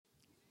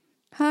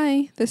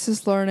Hi, this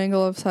is Lauren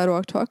Engel of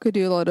Sidewalk Talk. I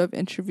do a lot of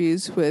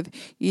interviews with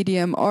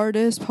EDM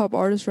artists, pop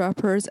artists,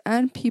 rappers,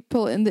 and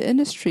people in the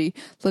industry,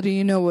 letting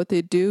you know what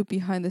they do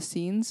behind the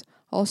scenes.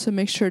 Also,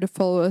 make sure to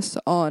follow us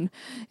on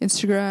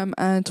Instagram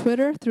and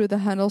Twitter through the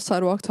handle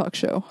Sidewalk Talk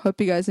Show. Hope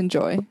you guys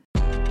enjoy.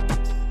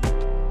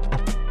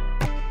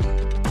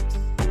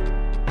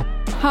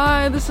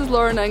 Hi, this is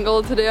Lauren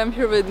Engel. Today I'm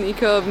here with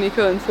Nico of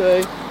Nico and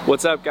Sway.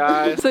 What's up,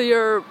 guys?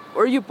 So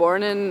were you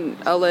born in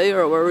LA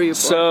or where were you born?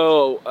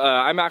 So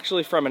I'm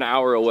actually from an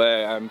hour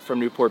away. I'm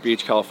from Newport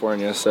Beach,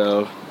 California.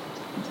 So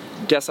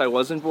guess I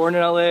wasn't born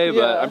in LA,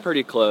 but I'm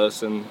pretty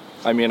close. And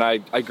I mean, I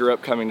grew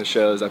up coming to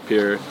shows up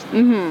here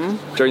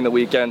during the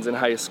weekends in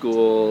high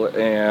school,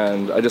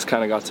 and I just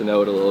kind of got to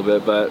know it a little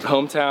bit. But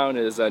hometown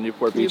is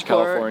Newport Beach,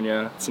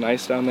 California. It's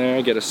nice down there.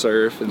 I get to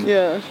surf and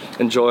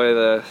enjoy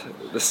the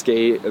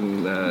skate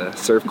and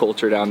surf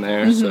culture down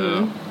there.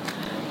 So.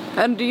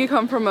 And do you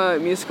come from a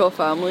musical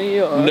family?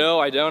 Or? No,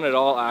 I don't at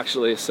all,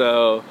 actually.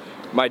 So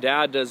my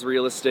dad does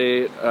real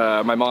estate.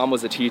 My mom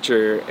was a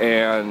teacher,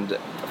 and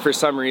for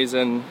some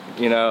reason,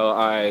 you know,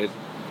 I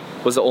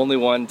was the only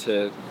one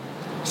to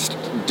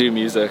do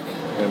music.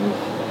 And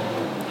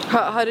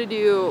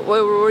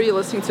what were you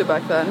listening to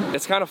back then?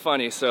 it's kind of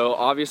funny. So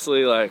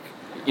obviously, like,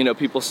 you know,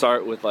 people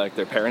start with like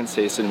their parents'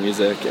 taste in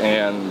music,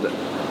 and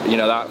you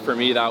know, that for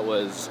me, that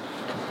was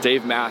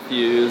Dave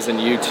Matthews and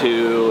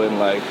U2 and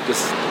like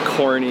just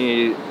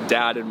corny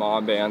dad and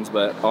mom bands.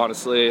 But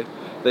honestly,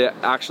 they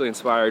actually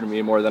inspired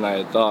me more than I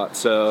had thought.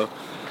 So,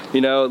 you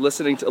know,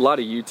 listening to a lot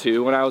of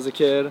U2 when I was a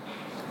kid,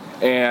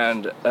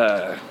 and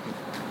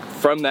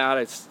from that,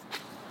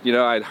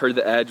 I'd heard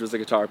that Edge was the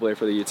guitar player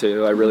for the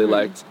U2. I really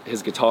liked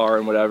his guitar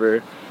and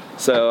whatever.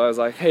 So I was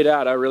like, hey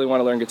Dad, I really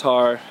want to learn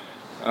guitar.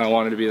 I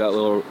wanted to be that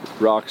little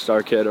rock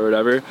star kid or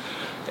whatever.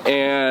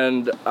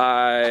 And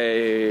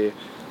I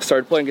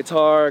started playing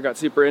guitar, got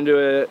super into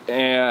it,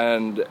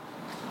 and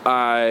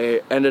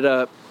I ended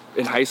up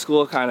in high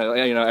school, kind of,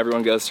 you know,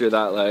 everyone goes through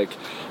that like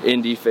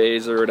indie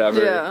phase or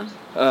whatever.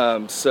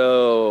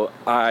 So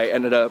I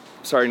ended up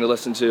starting to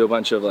listen to a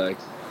bunch of like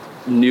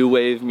new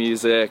wave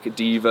music,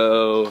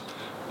 Devo,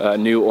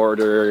 New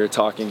Order,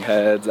 Talking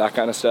Heads, that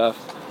kind of stuff.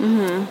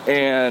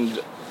 And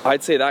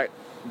I'd say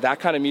that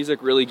kind of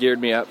music really geared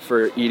me up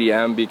for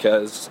EDM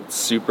because it's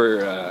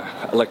super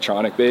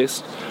electronic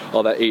based,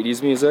 all that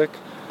 80s music.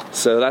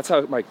 So that's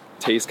how my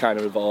taste kind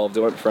of evolved. It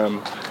went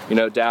from, you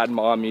know, dad and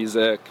mom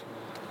music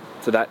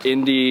to that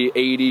indie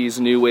 80s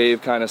new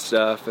wave kind of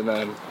stuff, and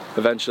then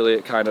eventually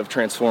it kind of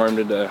transformed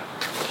into,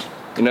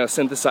 you know,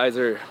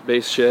 synthesizer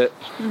based shit.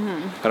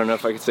 I don't know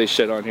if I could say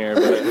shit on here,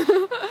 but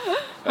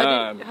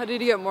how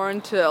did you get more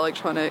into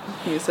electronic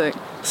music?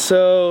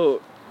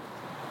 So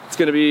it's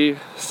gonna be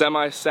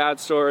semi-sad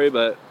story,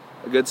 but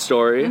a good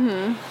story.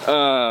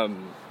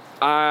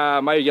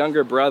 My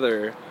younger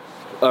brother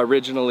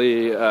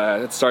originally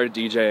had started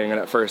DJing, and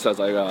at first I was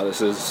like, oh, this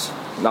is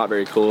not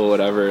very cool,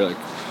 whatever, like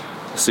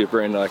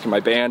super into like my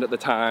band at the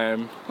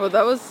time. Well,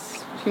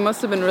 he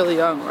must have been really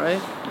young,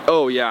 right?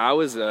 Oh yeah, I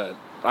was in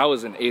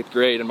 8th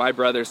grade, and my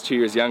brother's 2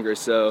 years younger,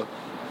 so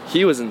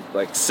he was in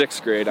like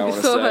 6th grade, I want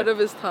to say. He's so ahead of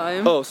his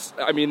time. Oh,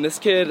 I mean, this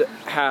kid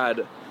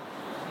had,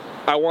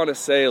 I want to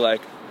say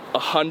like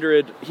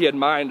he had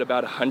mined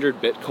about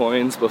 100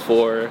 Bitcoins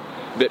before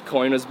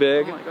Bitcoin was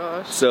big. Oh my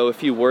gosh. So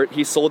if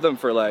he sold them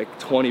for like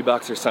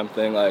 $20 or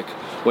something, like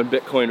when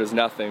Bitcoin was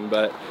nothing.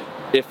 But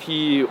if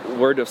he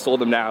were to have sold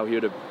them now, he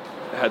would have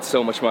had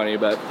so much money.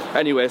 But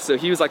anyway, so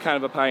he was like kind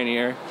of a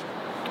pioneer,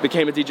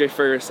 became a DJ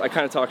first. I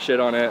kind of talked shit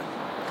on it,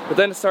 but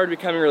then it started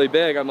becoming really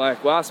big. I'm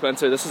like, wow,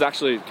 Spencer, this is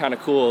actually kind of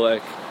cool.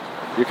 Like,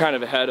 you're kind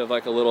of ahead of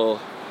like a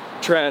little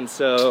trend.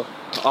 So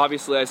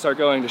obviously I start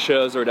going to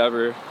shows or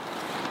whatever.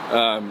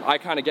 I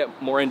kind of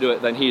get more into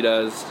it than he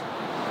does.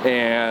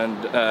 And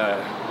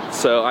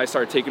so I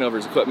started taking over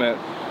his equipment.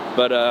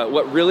 But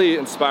what really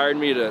inspired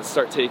me to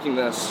start taking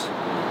this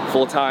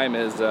full time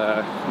is,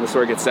 this is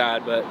where it gets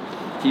sad, but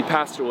he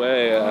passed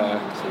away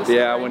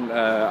when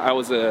I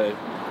was a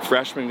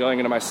freshman going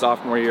into my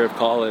sophomore year of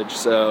college.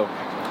 So,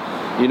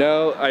 you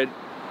know,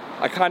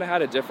 I kind of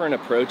had a different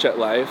approach at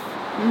life,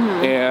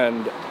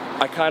 and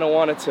I kind of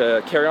wanted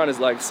to carry on his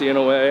legacy in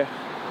a way.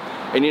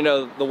 And you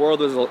know,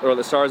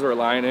 the stars were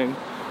aligning.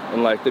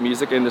 And like the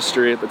music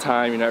industry at the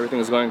time, you know, everything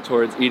was going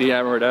towards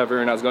EDM or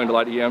whatever, and I was going to a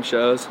lot of EDM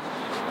shows.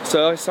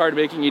 So I started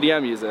making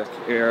EDM music,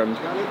 and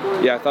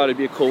yeah, I thought it'd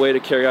be a cool way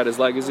to carry out his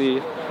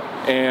legacy,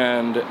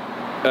 and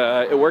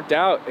it worked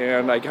out,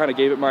 and I kind of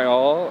gave it my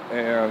all,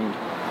 and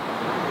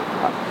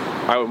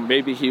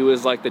maybe he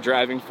was like the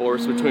driving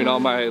force between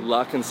all my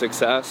luck and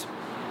success,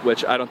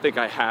 which I don't think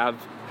I have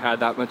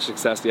had that much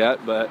success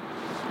yet, but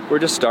we're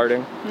just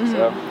starting.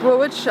 So. Well,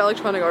 which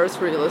electronic artists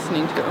were you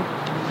listening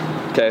to?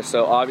 Okay,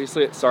 so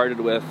obviously it started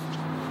with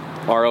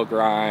R.L.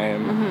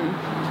 Grime,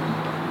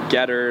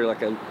 Getter,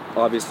 like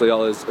obviously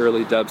all his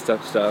early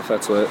dubstep stuff.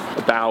 That's what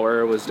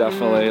Bauer was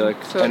definitely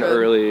like so an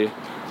early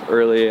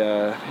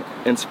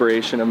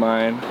inspiration of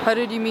mine. How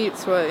did you meet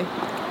Sway?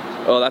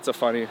 Oh, that's a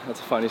funny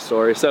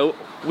story. So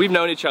we've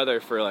known each other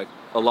for like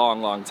a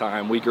long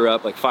time. We grew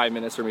up like 5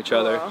 minutes from each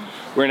other. Wow.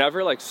 We're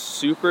never like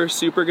super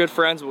good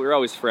friends, but we were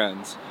always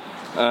friends.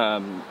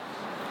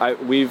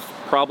 We've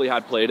probably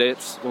had play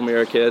dates when we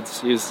were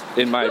kids. He was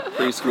in my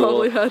preschool.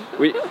 Probably had.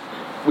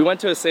 We went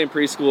to the same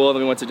preschool, and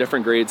then we went to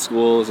different grade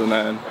schools, and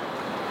then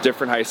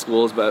different high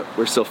schools, but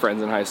we're still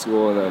friends in high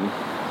school, and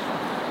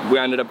then we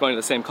ended up going to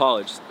the same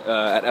college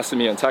at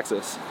SMU in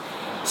Texas.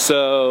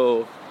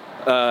 So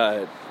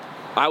I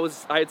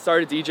had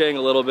started DJing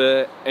a little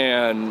bit,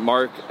 and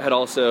Mark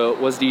was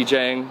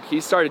DJing.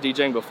 He started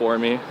DJing before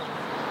me,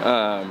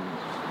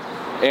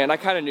 and I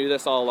kind of knew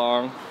this all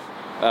along.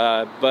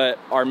 But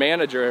our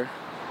manager,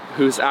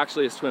 who's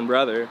actually his twin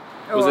brother,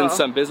 was in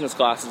some business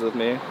classes with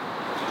me,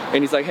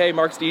 and he's like, "Hey,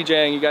 Mark's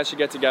DJing. You guys should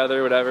get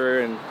together, whatever,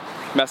 and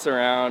mess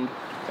around."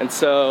 And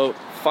so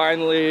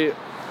finally,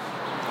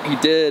 he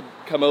did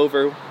come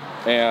over,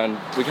 and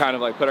we kind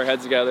of like put our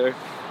heads together.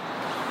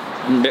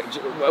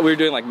 We were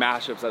doing like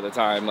mashups at the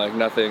time, like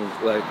nothing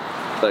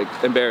like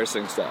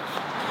embarrassing stuff,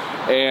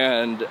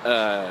 and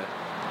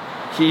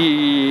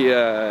he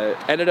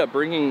ended up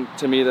bringing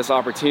to me this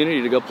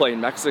opportunity to go play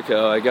in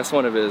Mexico. I guess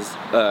one of his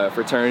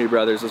fraternity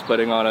brothers was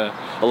putting on a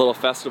little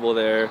festival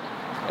there,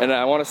 and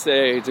I want to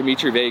say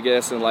Dimitri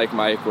Vegas and Like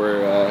Mike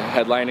were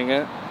headlining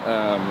it,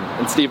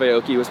 and Steve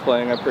Aoki was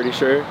playing, I'm pretty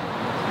sure.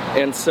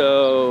 And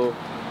so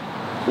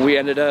we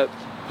ended up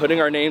putting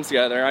our names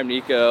together. I'm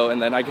Nico,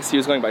 and then I guess he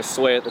was going by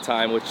Sway at the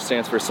time, which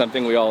stands for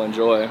Something We All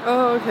Enjoy.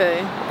 Oh, okay.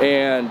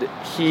 And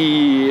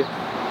he's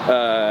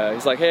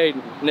like, "Hey,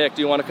 Nick,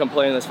 do you want to come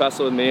play in this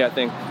festival with me? I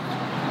think,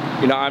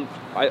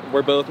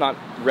 we're both not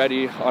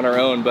ready on our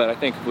own, but I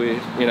think if we,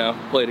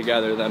 play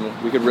together, then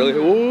we could really,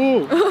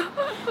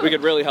 we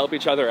could really help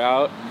each other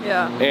out."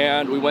 Yeah.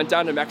 And we went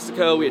down to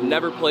Mexico. We had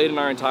never played in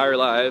our entire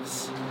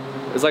lives.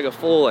 It was like a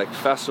full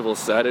festival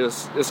set. It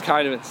was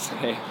kind of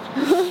insane.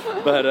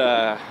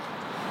 But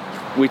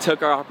we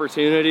took our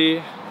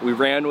opportunity. We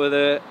ran with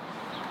it.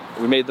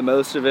 We made the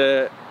most of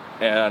it.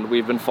 And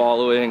we've been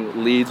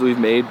following leads we've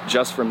made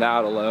just from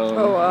that alone.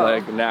 Oh, wow.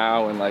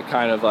 Now, and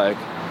kind of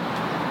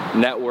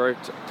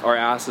networked our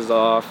asses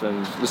off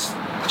and just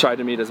tried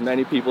to meet as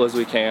many people as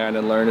we can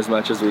and learn as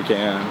much as we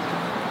can.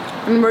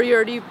 And were you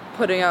already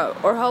putting out,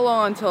 or how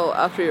long until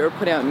after you were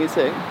putting out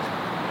music?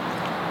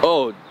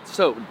 Oh,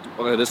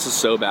 this is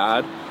so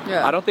bad.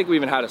 Yeah. I don't think we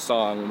even had a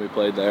song when we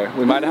played there.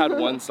 We might have had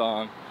one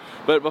song.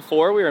 But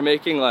before we were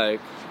making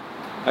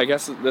I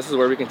guess this is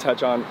where we can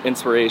touch on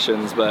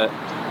inspirations, but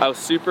I was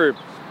super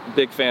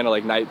big fan of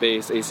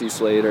Nightbase, AC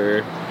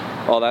Slater,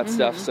 all that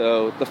stuff.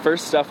 So the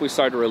first stuff we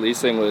started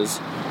releasing was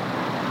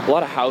a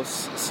lot of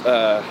house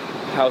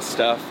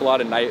stuff, a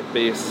lot of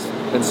Nightbase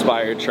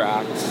inspired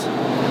tracks.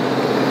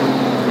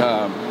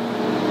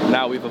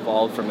 Now we've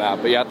evolved from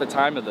that, but yeah, at the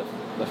time of the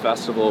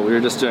festival, we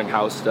were just doing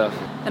house stuff.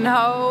 And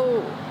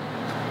how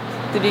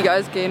did you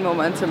guys gain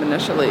momentum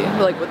initially,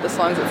 with the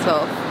songs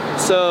itself?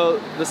 So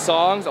the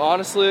songs,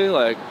 honestly,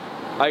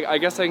 I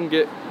guess I can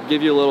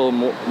give you a little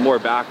more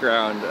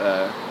background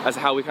as to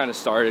how we kind of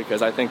started,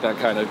 because I think that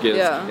kind of gives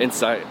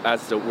insight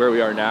as to where we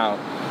are now.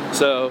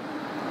 So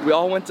we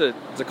all went to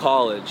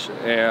college,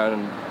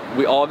 and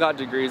we all got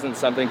degrees in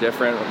something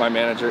different. My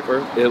manager,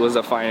 it was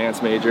a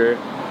finance major.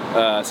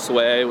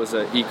 Sway was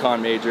an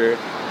econ major.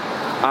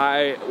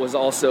 I was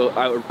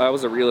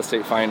a real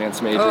estate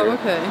finance major. Oh,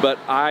 okay. But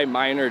I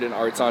minored in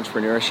arts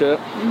entrepreneurship,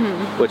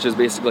 which is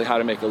basically how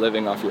to make a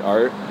living off your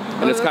art.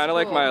 And it's kind of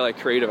cool. like my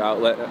creative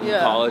outlet in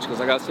college, because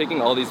I was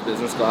taking all these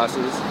business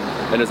classes,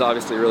 and it's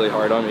obviously really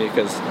hard on me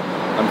because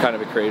I'm kind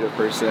of a creative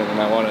person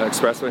and I want to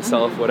express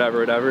myself,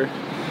 whatever.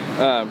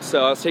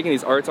 So I was taking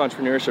these arts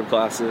entrepreneurship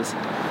classes,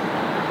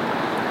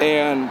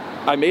 and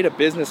I made a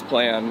business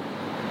plan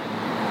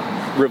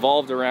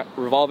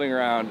revolving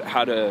around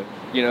how to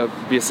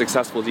be a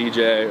successful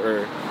DJ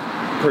or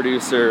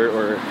producer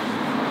or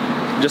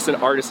just an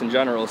artist in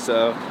general.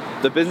 So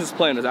the business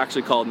plan was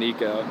actually called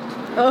Nico.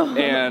 Oh.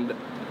 And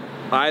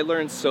I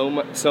learned so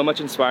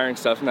much inspiring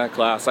stuff in that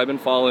class. I've been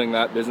following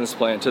that business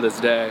plan to this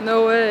day.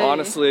 No way.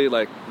 Honestly,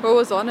 what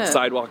was on it?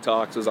 Sidewalk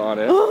Talks was on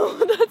it.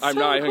 Oh, that's I'm so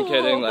not even cool.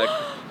 kidding.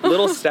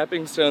 Little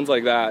stepping stones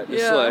like that.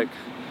 Just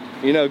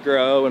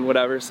grow and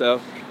whatever.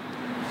 So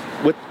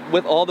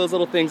with all those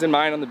little things in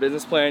mind on the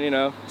business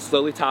plan,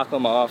 slowly tackle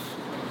them off.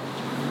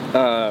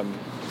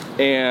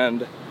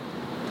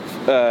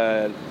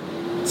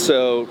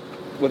 So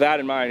with that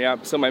in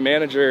mind, so my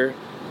manager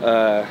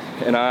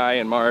and I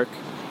and Mark,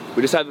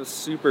 we just have this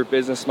super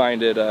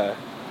business-minded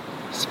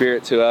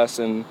spirit to us.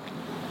 And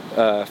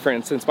for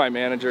instance, my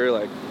manager,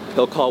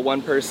 he'll call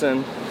one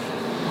person,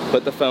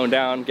 put the phone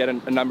down, get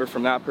a number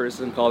from that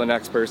person, call the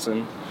next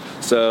person.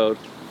 So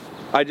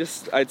I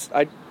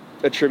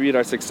attribute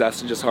our success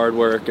to just hard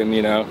work and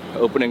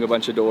opening a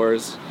bunch of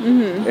doors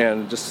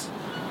and just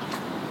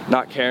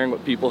not caring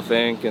what people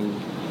think and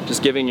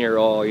just giving your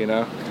all.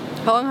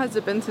 How long has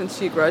it been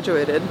since you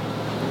graduated?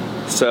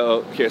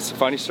 So here's a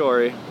funny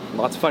story.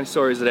 Lots of funny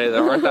stories today that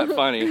aren't that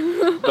funny.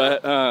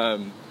 But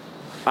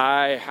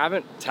I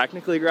haven't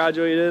technically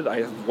graduated.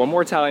 I have one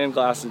more Italian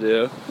class to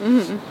do.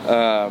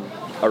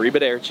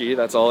 Arrivederci,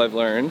 that's all I've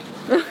learned.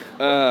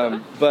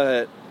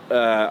 But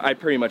I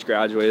pretty much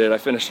graduated. I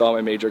finished all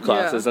my major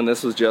classes, and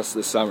this was just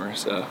this summer,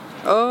 so.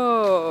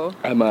 Oh.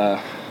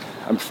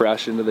 I'm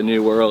fresh into the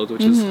new world,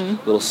 which is a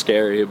little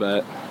scary,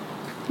 but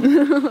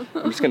I'm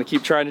just gonna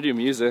keep trying to do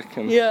music,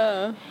 and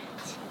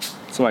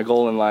it's my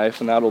goal in life,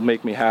 and that'll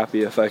make me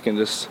happy if I can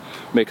just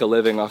make a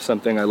living off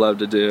something I love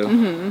to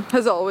do.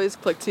 Has it always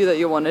clicked to you that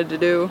you wanted to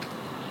do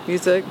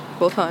music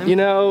full time? You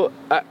know,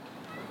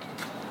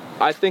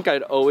 I think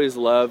I'd always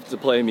loved to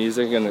play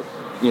music and,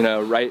 you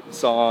know, write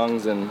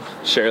songs and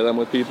share them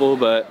with people,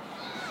 but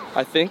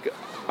I think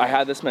I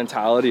had this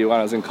mentality when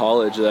I was in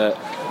college that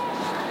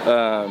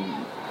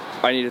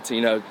I needed to,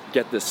 you know,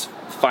 get this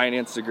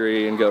finance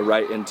degree and go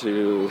right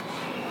into,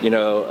 you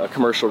know, a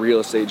commercial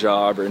real estate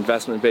job or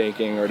investment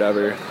banking or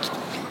whatever.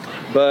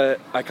 But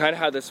I kind of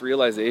had this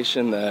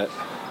realization that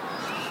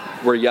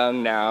we're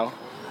young now.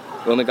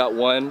 We only got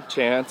one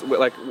chance.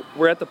 Like,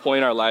 we're at the point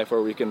in our life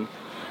where we can,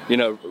 you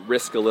know,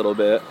 risk a little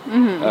bit.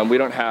 We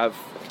don't have,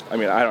 I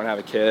mean, I don't have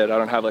a kid. I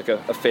don't have like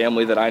a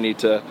family that I need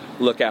to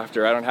look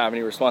after. I don't have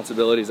any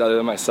responsibilities other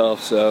than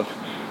myself. So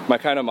my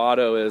kind of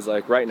motto is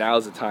like, right now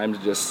is the time to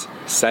just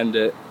send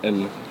it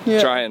and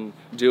try and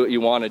do what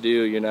you want to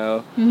do, you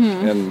know.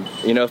 And,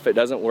 you know, if it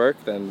doesn't work,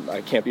 then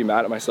I can't be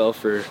mad at myself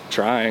for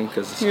trying,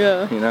 because, you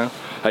know,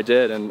 I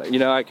did. And, you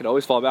know, I could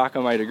always fall back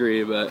on my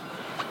degree, but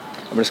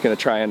I'm just going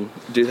to try and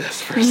do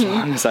this for as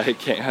long as I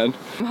can.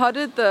 How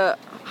do you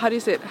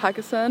say it,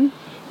 Hakkasan?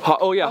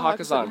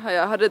 Hakkasan.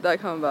 How did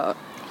that come about?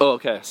 Oh,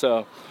 okay,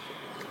 so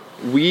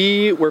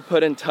we were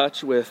put in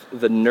touch with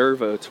the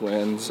Nervo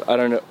twins. I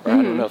don't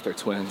know if they're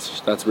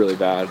twins. That's really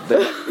bad.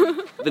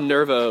 The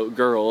Nervo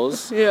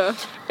girls. Yeah.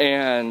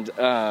 And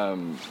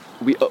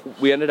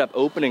we ended up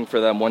opening for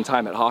them one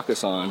time at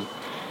Hakkasan,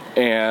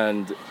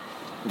 and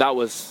that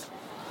was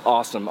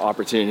awesome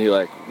opportunity.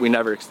 Like, we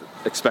never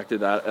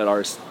expected that at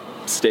our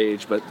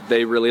stage, but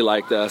they really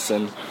liked us,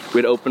 and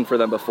we'd opened for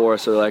them before,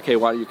 so they're like, hey,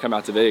 why don't you come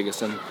out to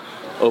Vegas and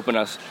open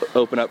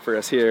up for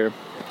us here?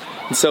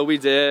 And so we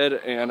did,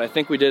 and I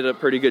think we did a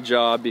pretty good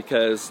job,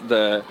 because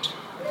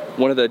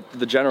one of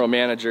the general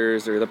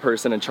managers, or the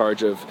person in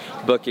charge of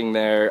booking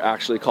there,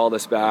 actually called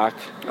us back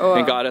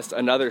and got us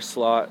another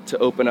slot to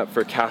open up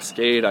for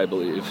Cascade, I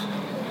believe.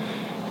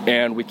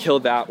 And we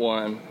killed that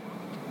one.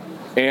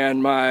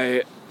 And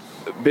my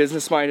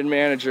business-minded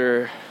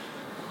manager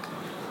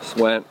just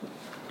went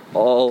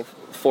all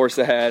force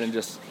ahead and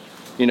just,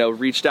 you know,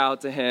 reached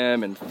out to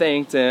him and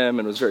thanked him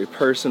and was very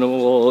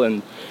personable,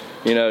 and,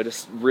 you know,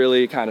 just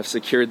really kind of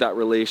secured that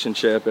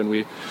relationship, and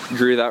we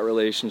grew that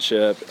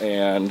relationship,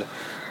 and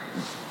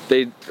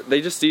they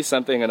just see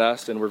something in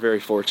us, and we're very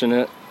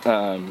fortunate,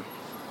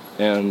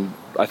 and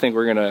I think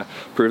we're gonna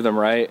prove them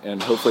right,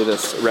 and hopefully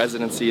this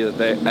residency that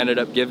they ended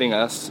up giving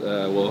us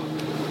will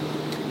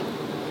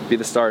be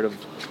the start of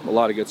a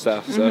lot of good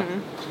stuff. So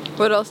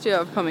what else do you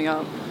have coming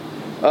up?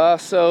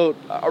 So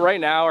right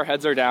now our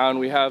heads are down.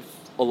 We have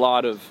a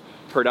lot of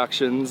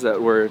productions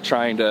that we're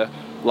trying to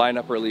line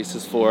up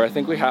releases for. I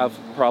think we have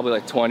probably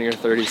like 20 or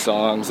 30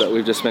 songs that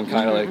we've just been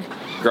kind of like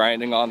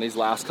grinding on these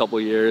last couple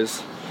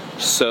years.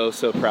 So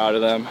proud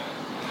of them.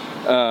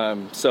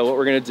 So what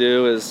we're gonna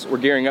do is we're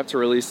gearing up to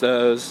release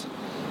those,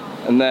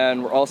 and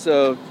then we're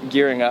also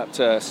gearing up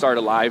to start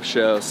a live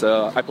show.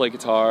 So I play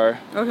guitar.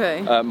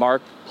 Okay.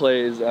 Mark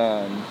plays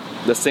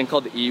this thing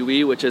called the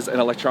iwi, which is an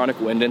electronic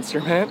wind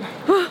instrument.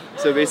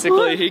 So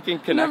basically he can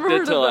connect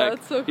it to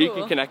like, so cool. He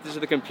can connect it to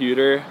the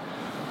computer,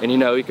 and, you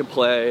know, he can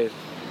play,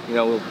 you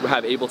know, we'll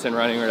have Ableton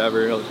running or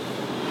whatever.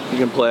 He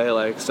can play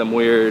like some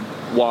weird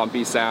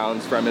wompy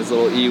sounds from his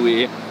little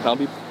iwi. I'll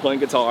be playing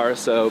guitar,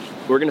 so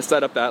we're gonna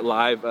set up that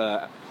live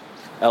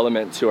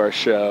element to our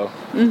show.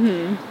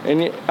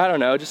 And I don't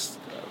know, just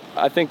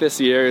I think this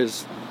year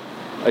is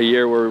a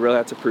year where we really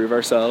have to prove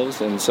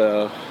ourselves, and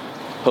so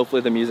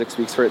hopefully the music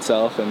speaks for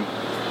itself, and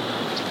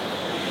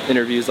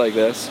interviews like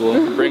this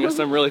will bring us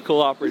some really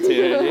cool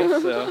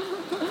opportunities. So.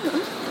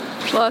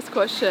 Last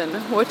question,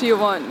 what do you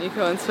want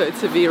Nico and Sweat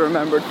to be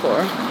remembered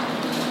for?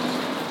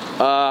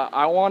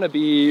 I want to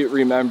be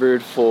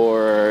remembered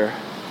for,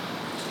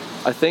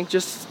 I think,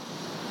 just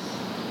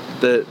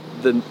the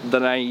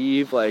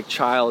naive, like,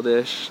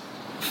 childish,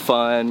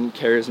 fun,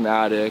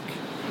 charismatic,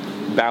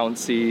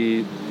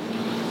 bouncy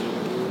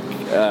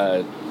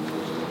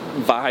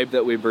vibe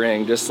that we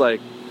bring. Just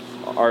like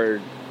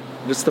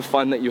just the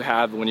fun that you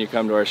have when you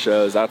come to our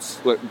shows. That's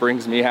what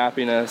brings me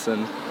happiness,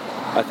 and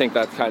I think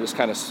that kind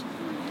of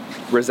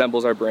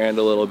resembles our brand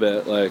a little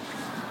bit. Like,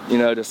 you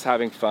know, just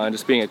having fun,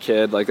 just being a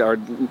kid. Like our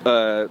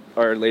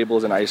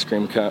label's an ice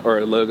cream cone, or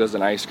our logo's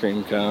an ice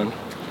cream cone,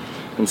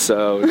 and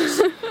so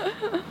just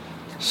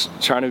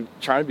trying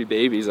to be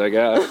babies, I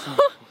guess.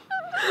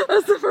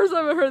 That's the first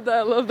time I heard that.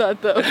 I love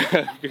that, though.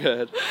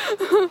 Good.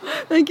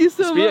 Thank you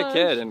so much. Just be a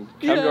kid and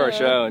come to our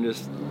show and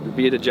just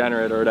be a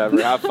degenerate or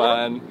whatever. Have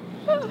fun.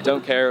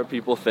 Don't care what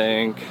people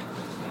think,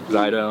 'cause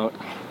I don't.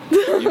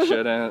 You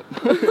shouldn't.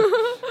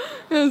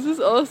 This is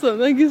awesome.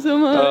 Thank you so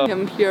much.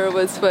 I'm here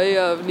with Sway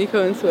of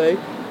Nico and Sway.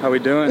 How we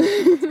doing?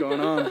 What's going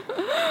on?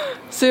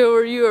 So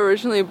were you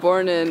originally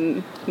born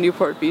in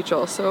Newport Beach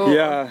also?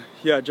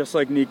 Yeah, just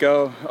like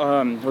Nico.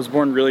 I was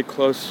born really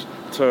close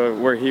to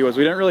where he was.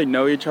 We didn't really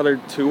know each other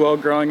too well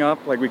growing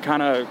up. Like we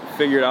kind of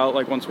figured out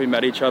like once we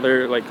met each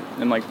other like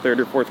in like 3rd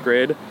or 4th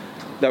grade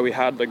that we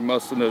had like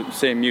most of the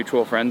same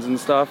mutual friends and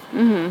stuff.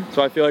 Mm-hmm.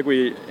 So I feel like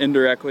we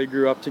indirectly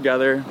grew up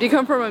together. Do you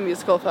come from a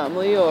musical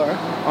family or?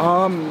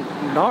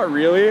 Not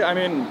really. I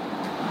mean,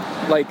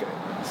 like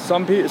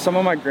some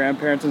of my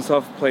grandparents and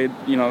stuff played,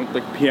 you know,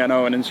 like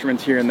piano and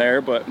instruments here and there,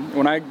 but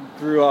when I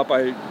grew up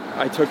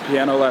I took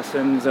piano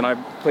lessons and I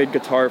played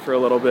guitar for a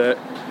little bit.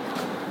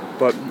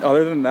 But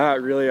other than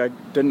that, really, I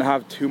didn't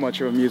have too much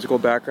of a musical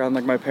background.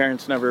 Like my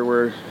parents never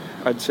were,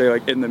 I'd say,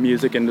 like in the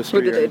music industry.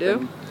 What did they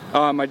do?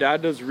 My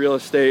dad does real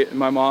estate, and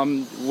my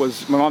mom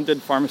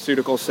did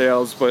pharmaceutical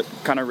sales, but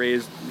kind of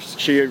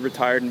she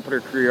retired and put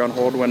her career on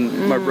hold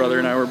when my brother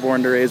and I were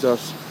born to raise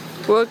us.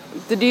 What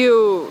did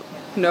you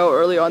know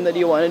early on that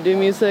you want to do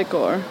music,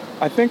 or?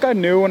 I think I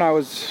knew when I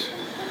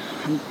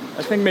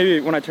think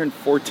maybe when I turned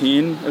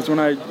 14 is when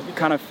I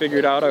kind of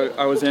figured out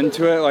I was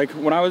into it. Like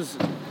when I was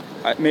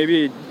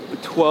maybe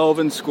 12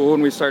 in school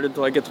and we started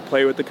to like get to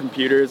play with the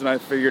computers, and I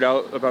figured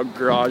out about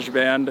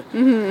GarageBand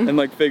and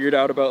like figured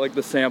out about like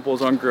the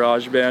samples on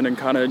GarageBand and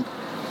kind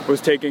of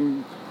was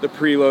taking the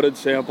preloaded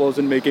samples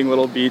and making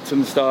little beats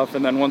and stuff.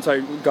 And then once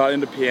I got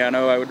into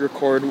piano, I would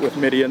record with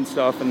MIDI and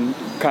stuff and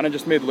kind of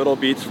just made little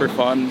beats for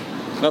fun,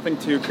 nothing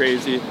too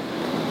crazy.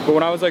 But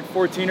when I was like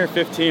 14 or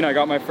 15, I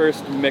got my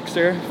first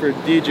mixer for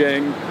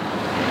DJing.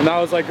 And that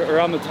was like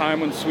around the time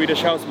when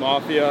Swedish House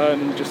Mafia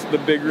and just the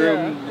big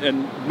room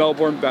and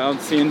Melbourne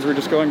bounce scenes were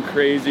just going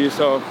crazy.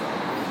 So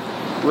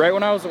right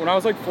when I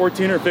was like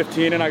 14 or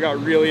 15 and I got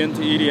really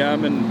into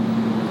EDM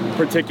and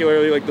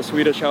particularly like the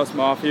Swedish House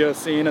Mafia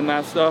scene and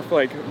that stuff,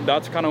 like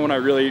that's kind of when I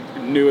really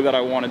knew that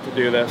I wanted to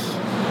do this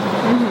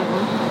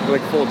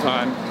like full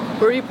time.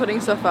 Were you putting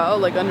stuff out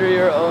like under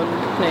your own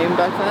name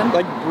back then?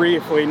 Like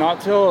briefly,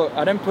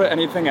 I didn't put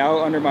anything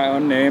out under my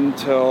own name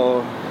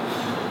till,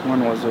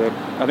 when was it?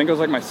 I think it was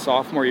like my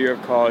sophomore year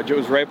of college. It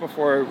was right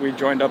before we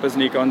joined up as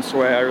Nico and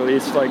Sway. I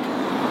released like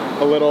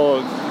it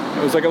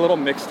was like a little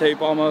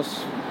mixtape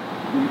almost.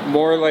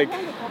 More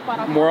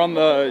on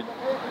the,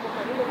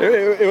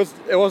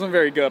 it wasn't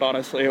very good,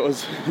 honestly. It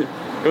was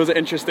an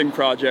interesting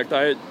project.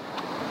 I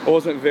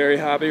wasn't very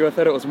happy with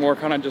it. It was more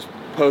kind of just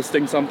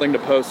posting something to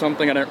post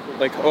something. And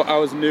I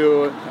was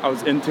new, I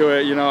was into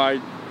it, you know, I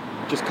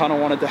just kind of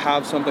wanted to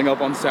have something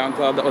up on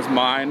SoundCloud that was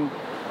mine.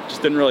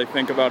 Just didn't really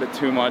think about it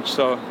too much,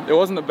 so it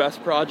wasn't the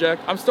best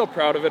project. I'm still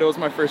proud of it. It was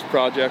my first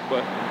project,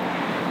 but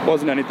it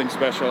wasn't anything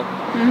special.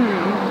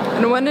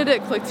 And when did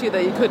it click to you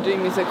that you could do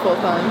music full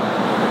time?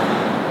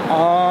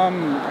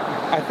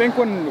 I think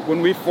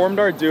when we formed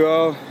our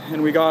duo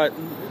and we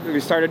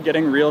started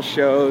getting real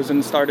shows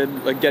and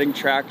started like getting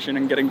traction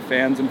and getting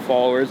fans and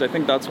followers, I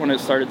think that's when it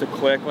started to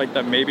click, like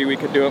that maybe we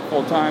could do it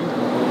full time.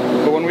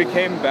 But when we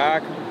came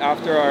back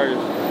after it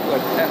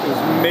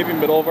was maybe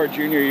middle of our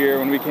junior year,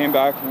 when we came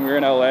back and we were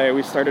in LA,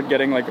 we started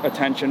getting like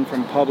attention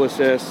from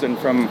publicists and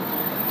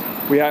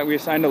we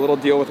signed a little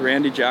deal with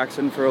Randy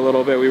Jackson for a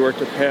little bit. We worked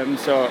with him.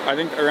 So I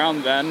think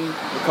around then,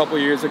 a couple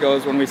years ago,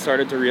 is when we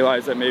started to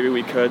realize that maybe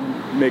we could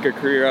make a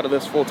career out of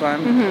this full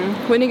time.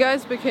 When you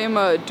guys became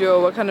a duo,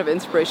 what kind of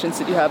inspirations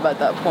did you have at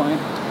that point?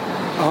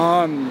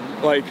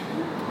 Like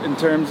in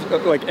terms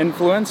of like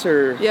influence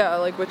or? Yeah,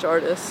 like which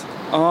artists?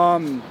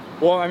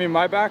 Well, I mean,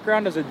 my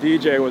background as a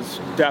DJ was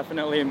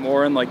definitely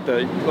more in like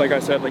like I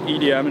said, like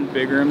EDM and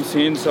big room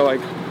scene. So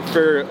like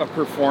for a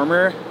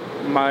performer,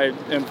 my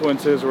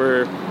influences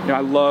were, you know, I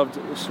loved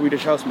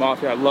Swedish House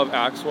Mafia. I love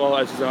Axwell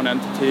as his own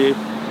entity.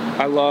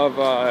 I loved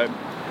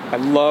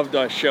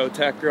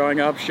Showtek growing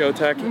up.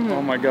 Showtek,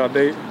 oh my God,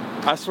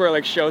 I swear,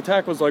 like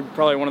Showtek was like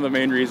probably one of the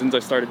main reasons I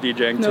started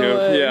DJing too.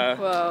 Way. Yeah,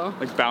 wow.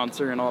 Like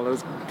Bouncer and all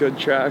those good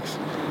tracks.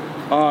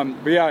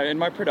 But yeah, in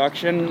my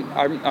production,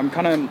 I'm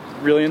kind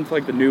of really into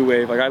like the new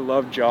wave. Like I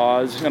love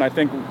Jaws, and I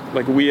think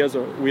like we as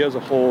a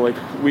whole, like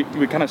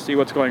we kind of see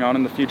what's going on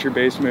in the future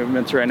bass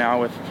movements right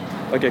now with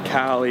like a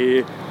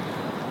Cali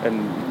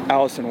and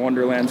Alice in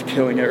Wonderland's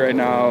killing it right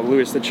now.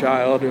 Louis the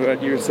Child, who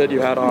you said you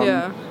had on.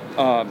 Yeah.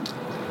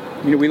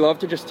 You know, we love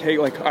to just take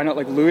like, I know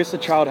like Louis the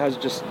Child has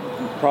just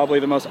probably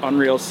the most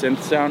unreal synth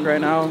sound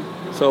right now.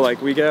 So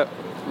like we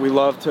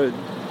love to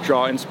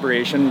draw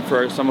inspiration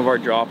for some of our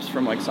drops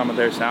from like some of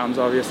their sounds,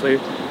 obviously.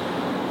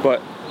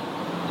 But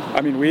I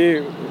mean,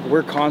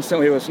 we're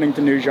constantly listening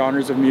to new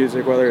genres of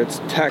music, whether it's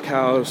tech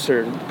house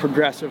or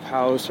progressive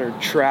house or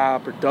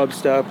trap or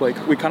dubstep.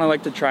 Like we kind of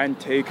like to try and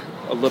take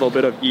a little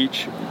bit of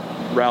each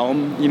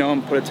realm, you know,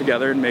 and put it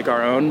together and make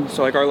our own.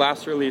 So like our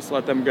last release,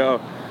 Let Them Go,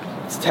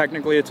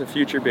 it's a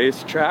future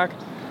bass track,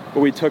 but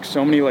we took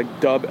so many like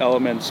dub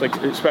elements, like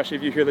especially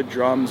if you hear the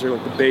drums or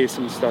like the bass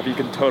and stuff, you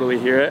can totally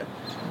hear it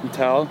and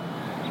tell.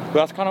 But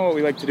that's kind of what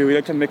we like to do. We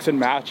like to mix and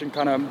match and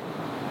kind of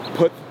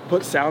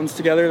put sounds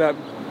together that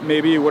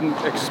maybe you wouldn't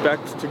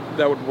expect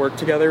that would work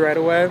together right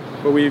away,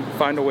 but we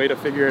find a way to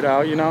figure it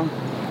out, you know?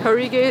 How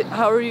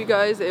are you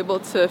guys able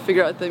to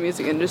figure out the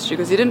music industry?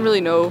 Because you didn't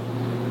really know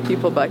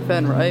people back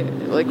then, right?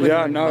 Like when you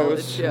were in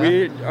college,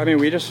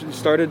 we just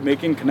started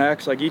making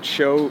connects. Like each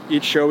show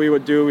we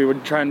would do, we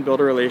would try and build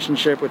a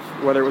relationship with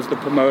whether it was the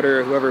promoter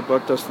or whoever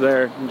booked us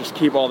there, and just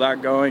keep all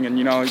that going. And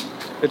you know,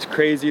 it's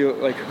crazy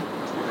like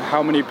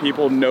how many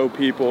people know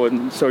people.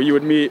 And so we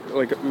would meet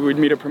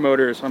a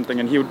promoter or something,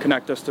 and he would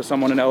connect us to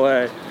someone in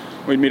LA.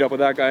 We'd meet up with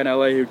that guy in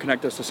LA, he would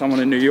connect us to someone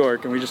in New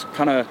York, and we just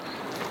kind of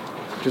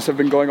just have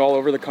been going all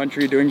over the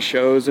country doing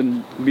shows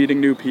and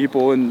meeting new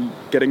people and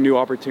getting new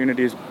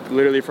opportunities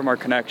literally from our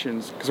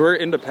connections, because we're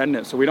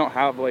independent, so we don't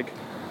have like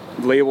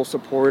label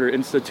support or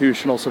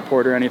institutional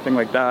support or anything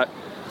like that.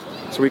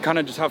 So we kind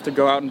of just have to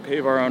go out and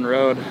pave our own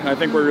road. And I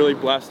think we're really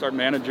blessed. Our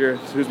manager,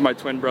 who's my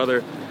twin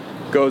brother,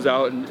 goes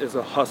out and is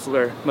a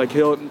hustler. Like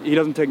he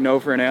doesn't take no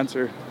for an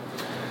answer.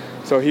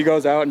 So he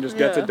goes out and just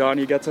gets it done.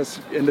 He gets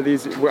us into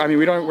these. I mean,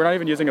 we're not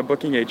even using a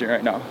booking agent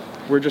right now.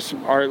 We're just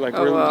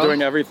we're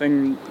doing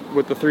everything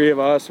with the three of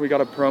us. We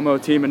got a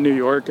promo team in New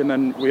York, and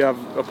then we have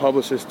a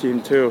publicist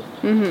team too.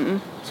 Mm-hmm.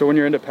 So when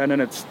you're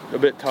independent, it's a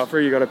bit tougher.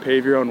 You got to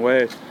pave your own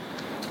way.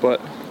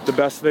 But the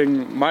best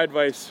thing, my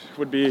advice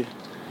would be,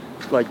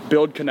 like,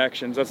 build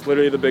connections. That's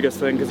literally the biggest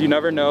thing, because you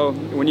never know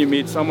when you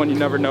meet someone. You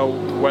never know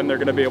when they're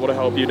going to be able to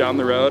help you down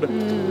the road.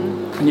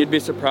 And you'd be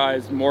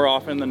surprised more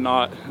often than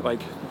not,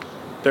 like,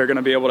 they're going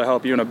to be able to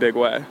help you in a big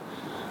way.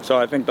 So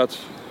I think that's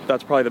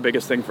probably the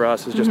biggest thing for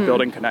us, is just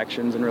building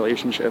connections and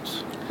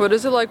relationships. What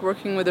is it like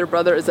working with your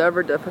brother? Is it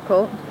ever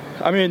difficult?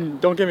 I mean,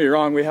 don't get me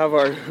wrong, we have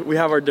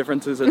our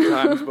differences at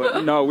times,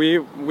 but no,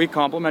 we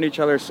complement each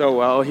other so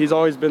well. He's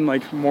always been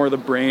like more the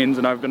brains,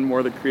 and I've been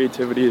more the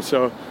creativity.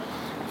 So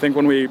I think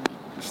when we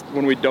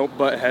don't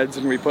butt heads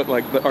and we put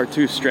like our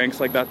two strengths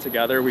like that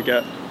together, we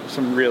get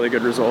some really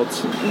good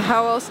results. And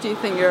how else do you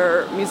think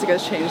your music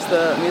has changed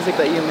the music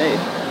that you made?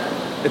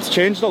 It's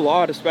changed a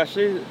lot,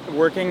 especially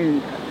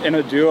working in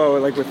a duo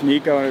like with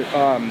Nico.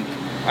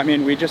 I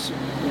mean,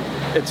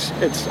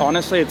 it's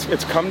honestly,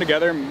 it's come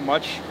together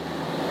much.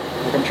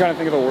 Like, I'm trying to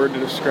think of a word to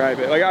describe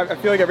it. Like I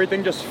feel like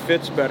everything just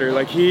fits better.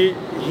 Like he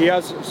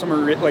has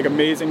some like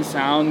amazing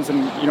sounds, and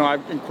you know,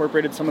 I've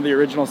incorporated some of the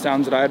original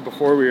sounds that I had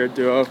before we were a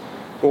duo.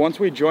 But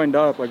once we joined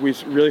up, like we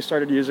really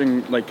started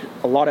using like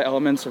a lot of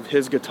elements of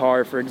his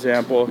guitar, for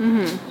example,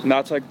 and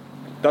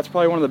that's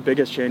probably one of the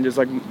biggest changes.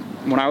 Like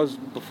when I was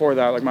before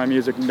that, like my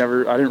music I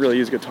didn't really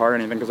use guitar or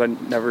anything, because I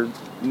never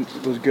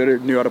was good or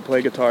knew how to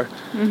play guitar.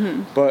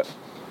 But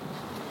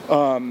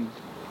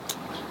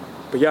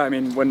yeah, I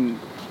mean,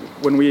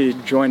 when we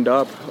joined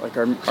up, like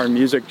our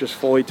music just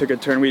fully took a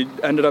turn. We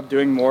ended up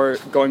going more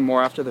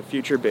after the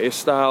future bass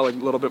style, like a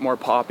little bit more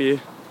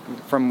poppy,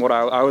 from what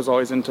I was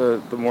always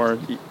into, the more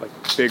like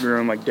big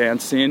room, like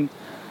dance scene.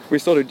 We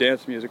still do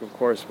dance music, of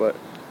course, but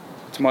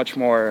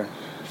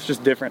it's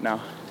just different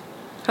now.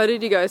 How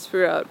did you guys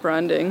figure out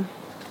branding?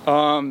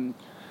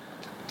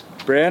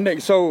 Branding,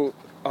 so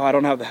I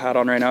don't have the hat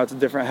on right now, it's a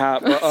different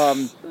hat, but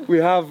we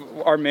have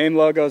our main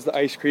logo is the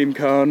ice cream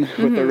cone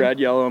with the red,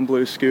 yellow, and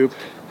blue scoop.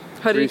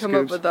 How did you come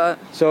up with that?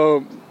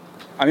 So,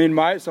 I mean,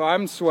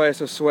 I'm Sway.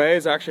 So Sway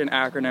is actually an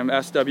acronym,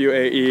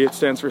 SWAE. It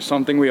stands for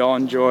something we all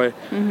enjoy.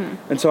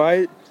 And so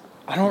I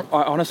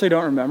honestly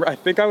don't remember. I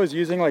think I was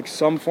using like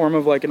some form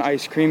of like an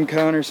ice cream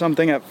cone or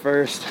something at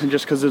first,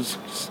 just because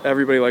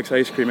everybody likes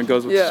ice cream. It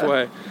goes with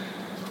Sway.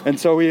 And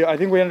so I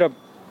think we ended up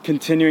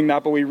continuing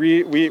that, but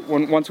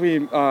once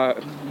we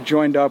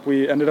joined up,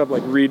 we ended up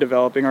like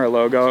redeveloping our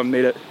logo and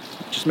made it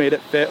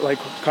fit like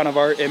kind of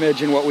our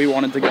image and what we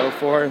wanted to go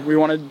for. We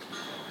wanted,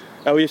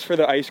 at least for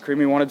the ice cream,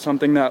 we wanted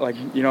something that, like,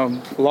 you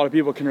know, a lot of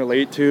people can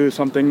relate to,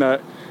 something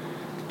that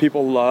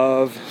people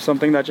love,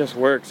 something that just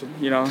works,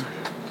 you know.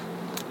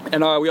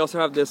 And we also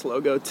have this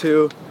logo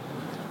too,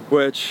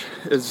 which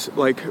is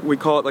like, we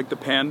call it like the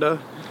panda.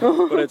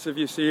 But it's, if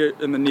you see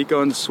it in the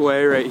Nico and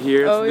Sway right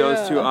here, it's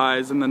those two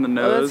eyes and then the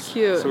nose. That's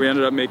cute. So we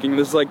ended up making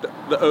this, like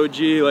the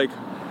OG, like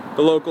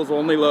the locals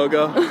only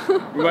logo.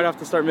 We might have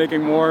to start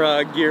making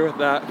more gear with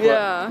that.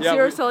 But, so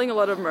you're selling a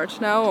lot of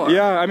merch now? Or?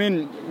 Yeah, I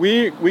mean,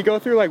 we go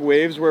through like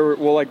waves where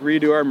we'll like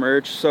redo our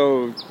merch.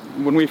 So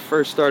when we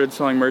first started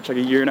selling merch like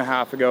a year and a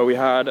half ago, we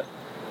had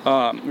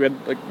like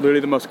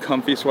literally the most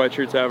comfy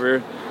sweatshirts ever,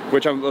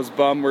 which I was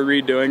bummed we're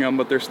redoing them,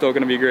 but they're still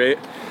gonna be great.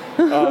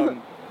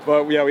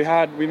 But yeah,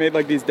 we made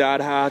like these dad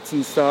hats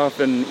and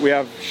stuff, and we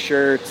have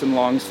shirts and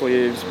long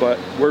sleeves, but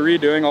we're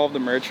redoing all of the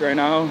merch right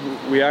now.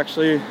 We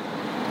actually,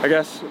 I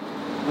guess,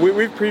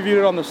 we've previewed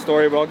it on the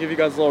story, but I'll give you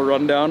guys a little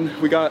rundown.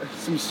 We got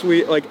some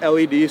sweet like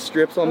LED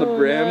strips on the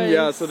brim. Nice.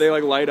 Yeah, so they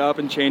like light up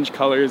and change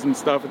colors and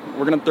stuff.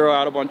 We're gonna throw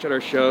out a bunch at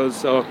our shows,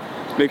 so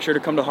make sure to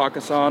come to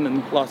Hakkasan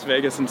in Las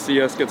Vegas and see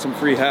us, get some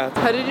free hats.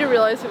 How did you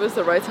realize it was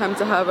the right time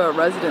to have a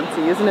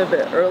residency? Isn't it a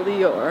bit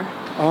early, or?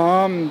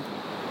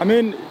 I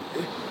mean,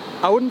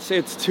 I wouldn't say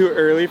it's too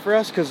early for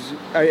us, because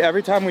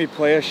every time we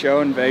play a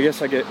show in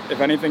Vegas, like if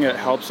anything, it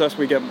helps us.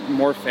 We get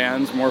more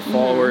fans, more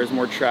followers,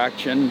 more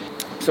traction.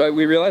 So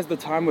we realized the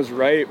time was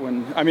right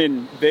when, I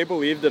mean, they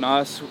believed in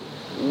us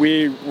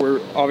we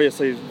were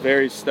obviously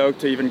very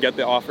stoked to even get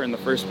the offer in the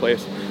first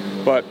place.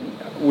 But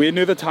we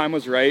knew the time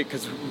was right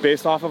because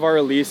based off of our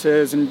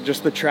releases and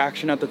just the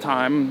traction at the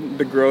time,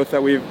 the growth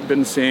that we've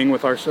been seeing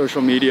with our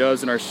social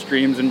medias and our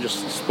streams and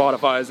just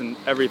Spotify's and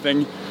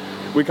everything,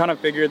 we kind of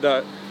figured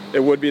that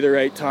it would be the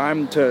right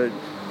time to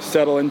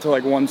settle into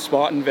like one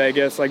spot in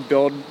Vegas, like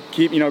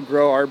keep,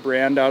 grow our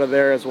brand out of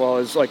there, as well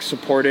as like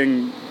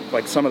supporting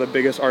like some of the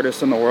biggest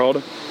artists in the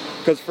world.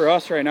 Because for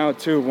us right now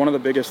too, one of the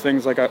biggest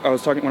things, like when I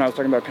was talking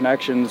about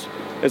connections,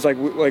 is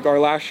like our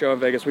last show in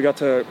Vegas, we got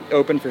to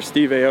open for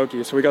Steve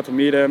Aoki, so we got to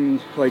meet him,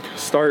 like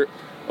start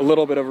a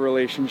little bit of a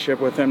relationship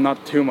with him,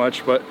 not too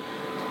much, but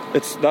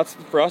that's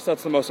for us,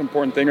 that's the most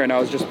important thing right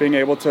now, is just being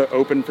able to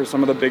open for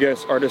some of the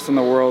biggest artists in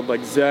the world,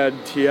 like Zedd,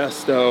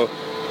 Tiesto,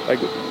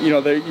 like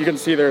you can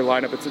see their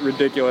lineup, it's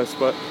ridiculous,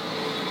 but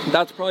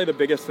that's probably the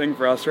biggest thing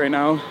for us right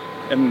now,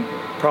 and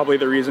probably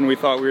the reason we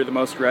thought we were the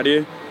most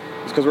ready.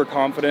 It's because we're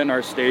confident in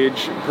our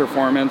stage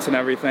performance and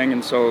everything,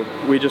 and so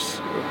we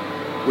just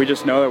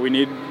know that we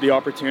need the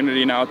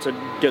opportunity now to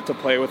get to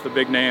play with the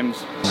big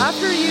names.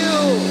 After you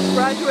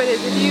graduated,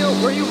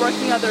 were you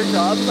working other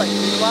jobs like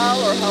meanwhile,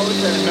 or how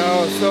was it?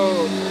 No,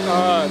 so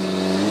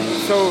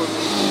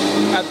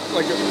at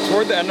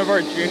toward the end of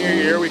our junior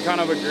year, we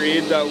kind of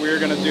agreed that we were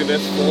gonna do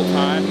this full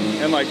time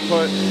and like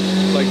put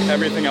like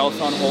everything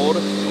else on hold.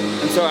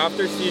 And so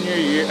after senior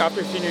year,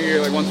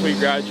 like once we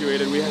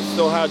graduated, we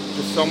still had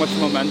just so much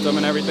momentum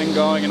and everything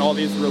going, and all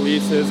these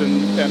releases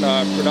and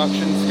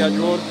production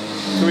scheduled.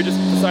 So we just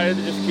decided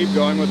to just keep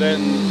going with it,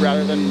 and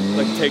rather than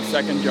like take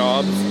second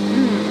jobs.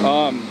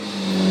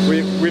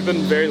 We've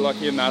been very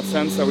lucky in that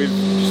sense that we've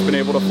just been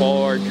able to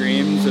follow our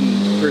dreams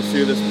and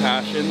pursue this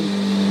passion.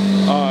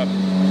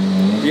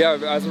 Yeah,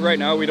 as of right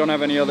now, we don't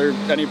have any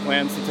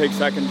plans to take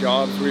second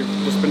jobs. We've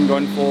just been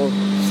going full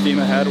steam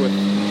ahead with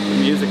the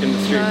music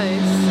industry.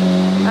 Nice.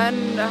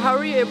 And how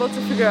are you able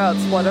to figure out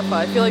Spotify?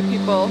 I feel like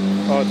people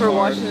who are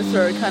watching this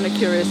are kind of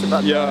curious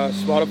about that. Yeah,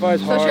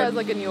 Spotify's hard. Especially as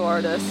like a new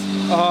artist.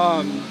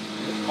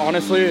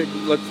 Honestly,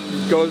 let's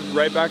go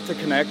right back to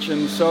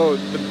connections. So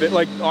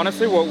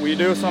honestly, what we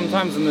do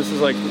sometimes, and this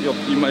is like,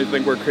 you might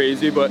think we're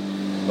crazy, but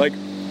like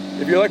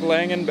if you're like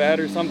laying in bed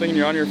or something and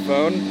you're on your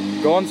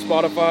phone, go on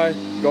Spotify,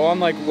 go on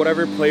like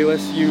whatever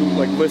playlist you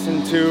like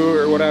listen to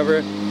or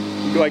whatever.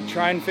 Like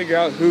try and figure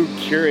out who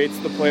curates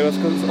the playlist,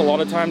 because a lot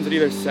of times it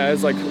either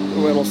says like,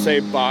 it'll say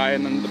by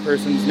and then the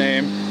person's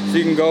name, so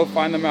you can go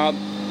find out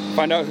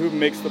who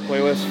makes the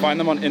playlist, find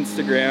them on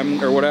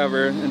Instagram or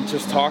whatever, and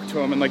just talk to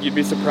them. And like you'd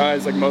be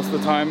surprised, like most of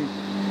the time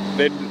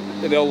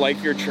they'll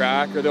like your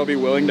track, or they'll be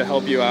willing to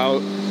help you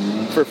out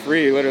for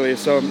free, literally.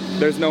 So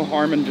there's no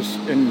harm in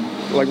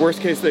like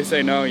worst case they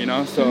say no,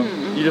 so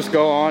you just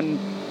go on.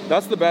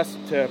 That's the best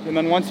tip. And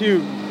then once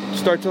you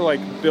start to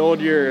like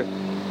build your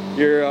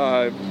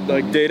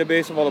like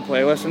database of all the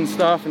playlists and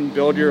stuff and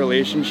build your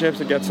relationships,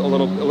 it gets a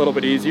little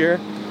bit easier.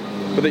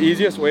 But the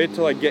easiest way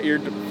to like get your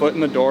foot in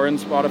the door in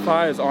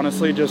Spotify is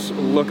honestly just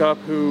look up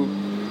the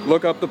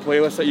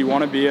playlist that you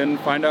want to be in,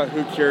 find out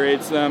who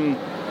curates them,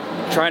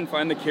 try and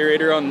find the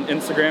curator on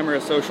Instagram or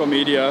a social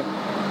media,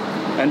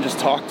 and just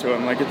talk to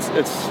them. Like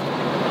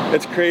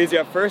it's crazy.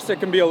 At first it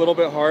can be a little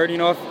bit hard,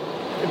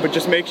 but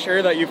just make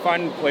sure that you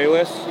find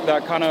playlists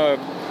that kind of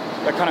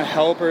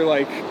help or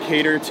like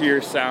cater to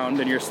your sound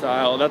and your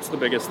style. That's the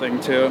biggest thing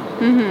too.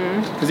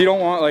 Because you don't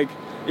want, like,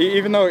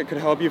 even though it could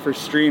help you for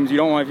streams, you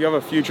don't want, if you have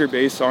a future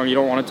bass song, you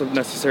don't want it to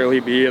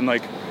necessarily be in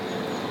like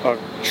a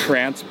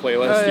trance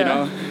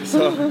playlist,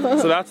 So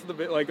that's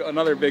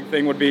another big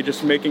thing would be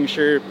just making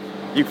sure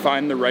you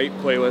find the right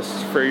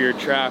playlist for your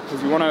track,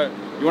 because you want to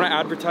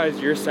advertise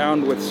your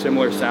sound with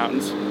similar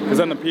sounds, because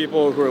then the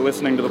people who are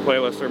listening to the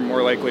playlist are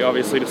more likely,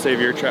 obviously, to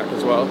save your track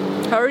as well.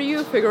 How are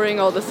you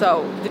figuring all this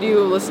out? Did you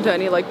listen to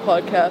any like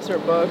podcasts or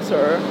books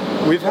or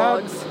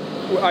blogs?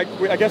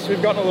 I guess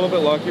we've gotten a little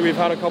bit lucky. We've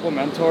had a couple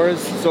mentors.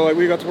 So like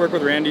we got to work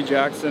with Randy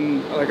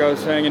Jackson, like I was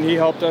saying, and he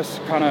helped us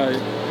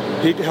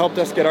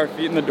get our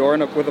feet in the door,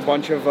 and with a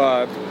bunch of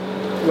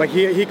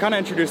he kind of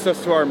introduced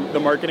us to the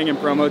marketing and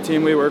promo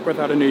team we work with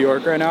out of New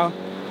York right now,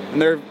 and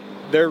they're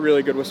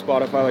really good with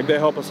Spotify. Like they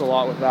help us a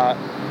lot with that.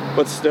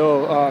 But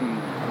still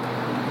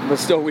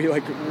we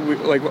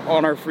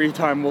on our free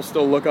time we'll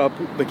still look up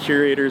the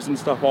curators and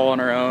stuff all on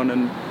our own.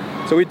 And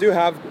so we do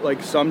have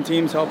like some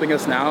teams helping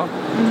us now,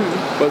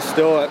 but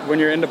still when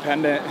you're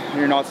independent and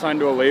you're not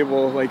signed to a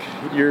label, like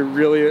you're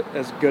really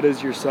as good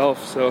as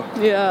yourself. So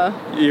yeah,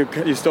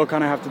 you still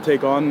kind of have to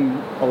take on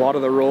a lot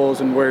of the roles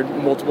and wear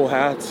multiple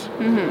hats.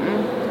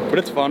 But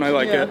it's fun. I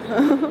like it.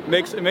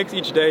 It makes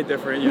each day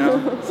different,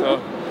 So.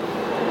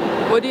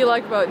 What do you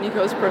like about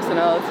Nico's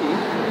personality?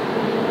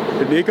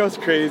 Nico's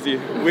crazy.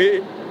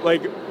 We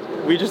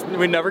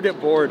never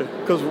get bored,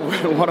 because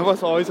one of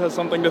us always has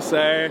something to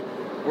say.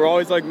 We're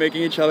always like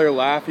making each other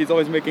laugh. He's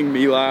always making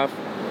me laugh.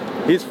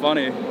 He's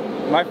funny.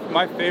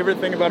 My favorite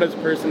thing about his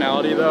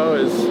personality though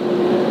is,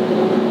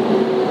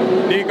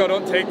 Nico,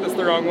 don't take this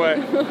the wrong way.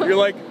 You're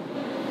like,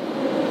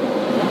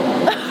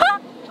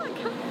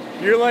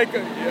 you're like,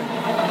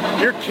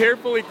 you're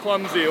carefully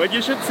clumsy. Like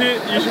you should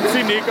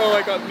see Nico,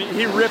 like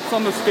he rips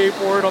on the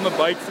skateboard, on the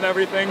bikes and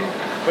everything,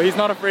 but he's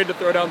not afraid to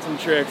throw down some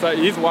tricks.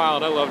 He's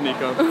wild. I love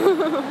Nico.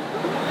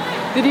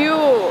 Did you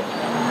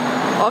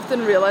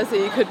often realize that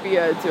you could be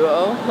a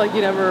duo? Like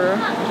you never,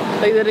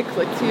 like did it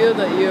click to you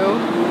that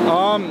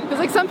you? Because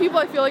like some people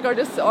I feel like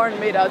aren't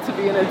made out to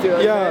be in a duo.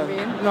 Yeah, you know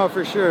what I mean? No,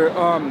 for sure.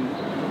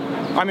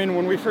 I mean,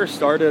 when we first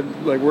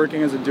started, like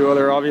working as a duo,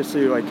 there are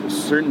obviously like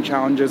certain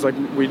challenges. Like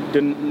we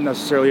didn't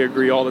necessarily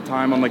agree all the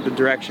time on like the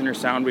direction or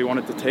sound we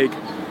wanted to take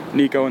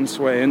Nico and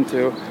Sway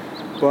into,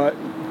 but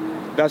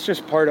that's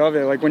just part of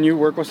it. Like when you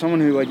work with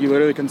someone who like you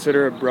literally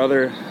consider a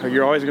brother, like,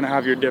 you're always gonna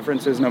have your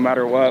differences no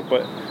matter what.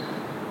 But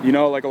you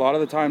know, like a lot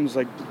of the times,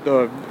 like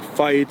the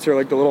fights or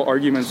like the little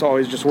arguments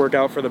always just work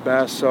out for the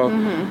best. So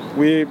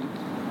we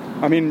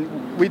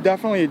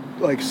definitely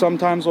like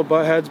sometimes will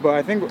butt heads,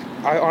 but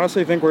I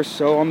honestly think we're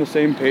so on the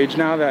same page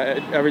now that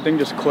everything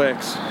just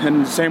clicks.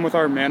 And same with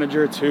our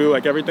manager too.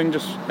 Like everything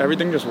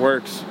just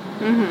works.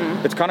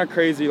 It's kind of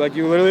crazy. Like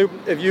you literally,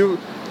 if you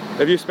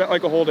spent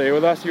like a whole day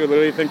with us, you would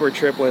literally think we're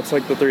triplets,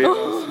 like the three of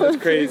us.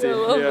 It's crazy. I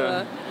love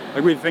that.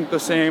 Like we think the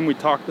same, we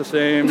talk the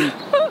same,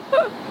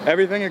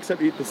 everything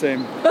except eat the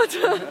same.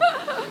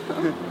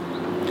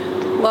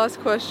 Last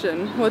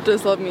question. What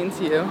does love mean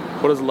to you?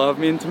 What does love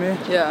mean to me?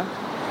 Yeah.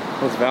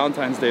 Well, it's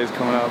Valentine's Day is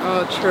coming up.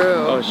 Oh, true.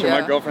 Oh shit, yeah.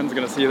 my girlfriend's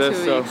gonna see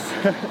this. 2 weeks.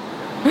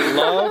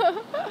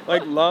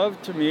 So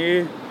love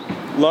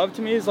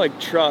to me is like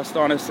trust,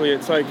 honestly.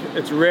 It's like,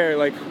 it's rare.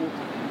 Like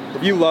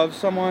if you love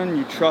someone,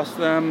 you trust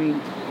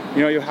them,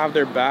 you know, you have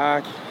their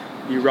back,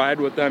 you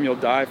ride with them, you'll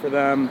die for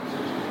them.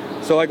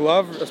 So like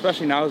love,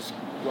 especially now, is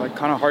like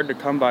kind of hard to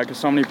come by because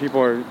so many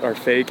people are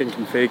fake and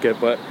can fake it.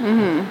 But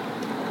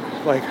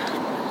like,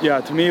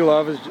 yeah, to me,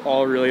 love is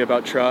all really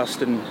about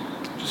trust and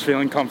just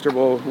feeling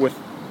comfortable with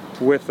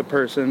the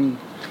person,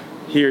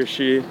 he or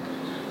she.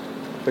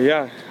 But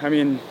yeah, I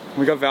mean,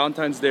 we got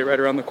Valentine's Day right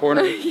around the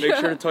corner. Make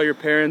sure to tell your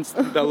parents,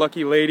 that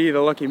lucky lady, the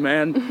lucky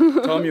man,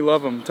 tell them you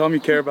love them, tell them you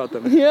care about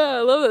them. Yeah,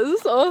 I love it.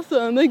 This is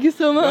awesome. Thank you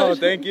so much. Oh,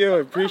 thank you. I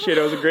appreciate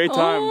it. It was a great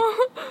time.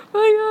 Oh,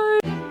 bye guys.